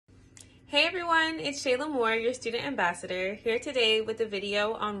Hey everyone, it's Shayla Moore, your student ambassador, here today with a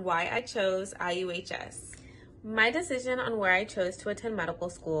video on why I chose IUHS. My decision on where I chose to attend medical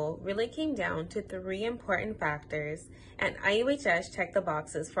school really came down to three important factors, and IUHS checked the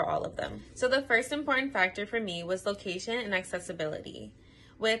boxes for all of them. So the first important factor for me was location and accessibility.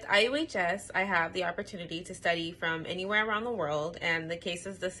 With IUHS, I have the opportunity to study from anywhere around the world, and the case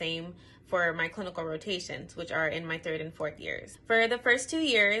is the same for my clinical rotations, which are in my third and fourth years. For the first 2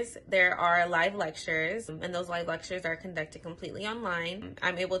 years, there are live lectures, and those live lectures are conducted completely online.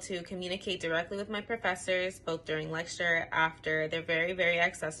 I'm able to communicate directly with my professors, both during lecture, after. They're very, very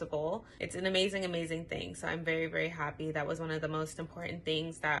accessible. It's an amazing, amazing thing. So I'm very, very happy. That was one of the most important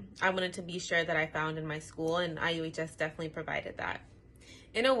things that I wanted to be sure that I found in my school, and IUHS definitely provided that.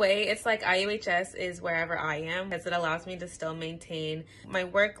 In a way, it's like IUHS is wherever I am, because it allows me to still maintain my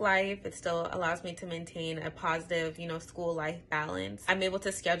work life. It still allows me to maintain a positive, school life balance. I'm able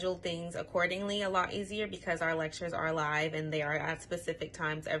to schedule things accordingly a lot easier because our lectures are live and they are at specific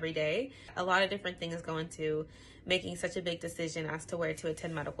times every day. A lot of different things go into making such a big decision as to where to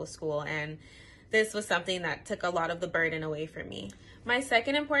attend medical school, and this was something that took a lot of the burden away from me. My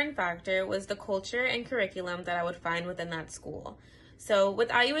second important factor was the culture and curriculum that I would find within that school. So with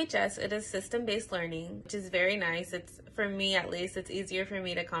IUHS, it is system-based learning, which is very nice. For me at least, it's easier for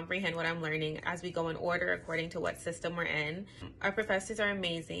me to comprehend what I'm learning as we go in order according to what system we're in. Our professors are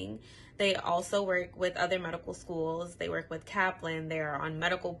amazing. They also work with other medical schools. They work with Kaplan. They are on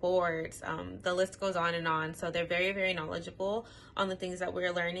medical boards. The list goes on and on. So they're very, very knowledgeable on the things that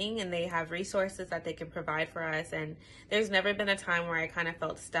we're learning, and they have resources that they can provide for us. And there's never been a time where I kind of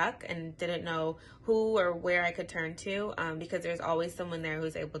felt stuck and didn't know who or where I could turn to, because there's always someone there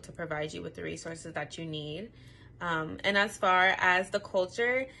who's able to provide you with the resources that you need. And as far as the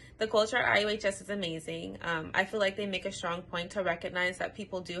culture at IUHS is amazing. I feel like they make a strong point to recognize that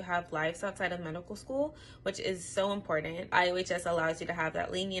people do have lives outside of medical school, which is so important. IUHS allows you to have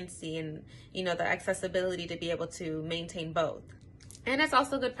that leniency and, the accessibility to be able to maintain both. And it's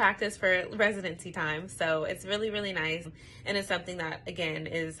also good practice for residency time. So it's really, really nice. And it's something that, again,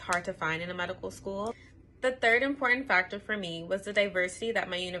 is hard to find in a medical school. The third important factor for me was the diversity that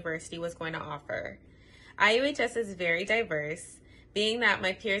my university was going to offer. IUHS is very diverse, being that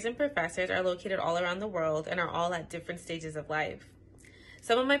my peers and professors are located all around the world and are all at different stages of life.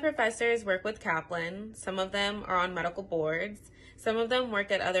 Some of my professors work with Kaplan, some of them are on medical boards, some of them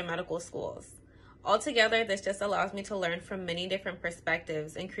work at other medical schools. Altogether, this just allows me to learn from many different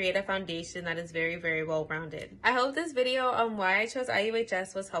perspectives and create a foundation that is very, very well-rounded. I hope this video on why I chose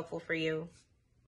IUHS was helpful for you.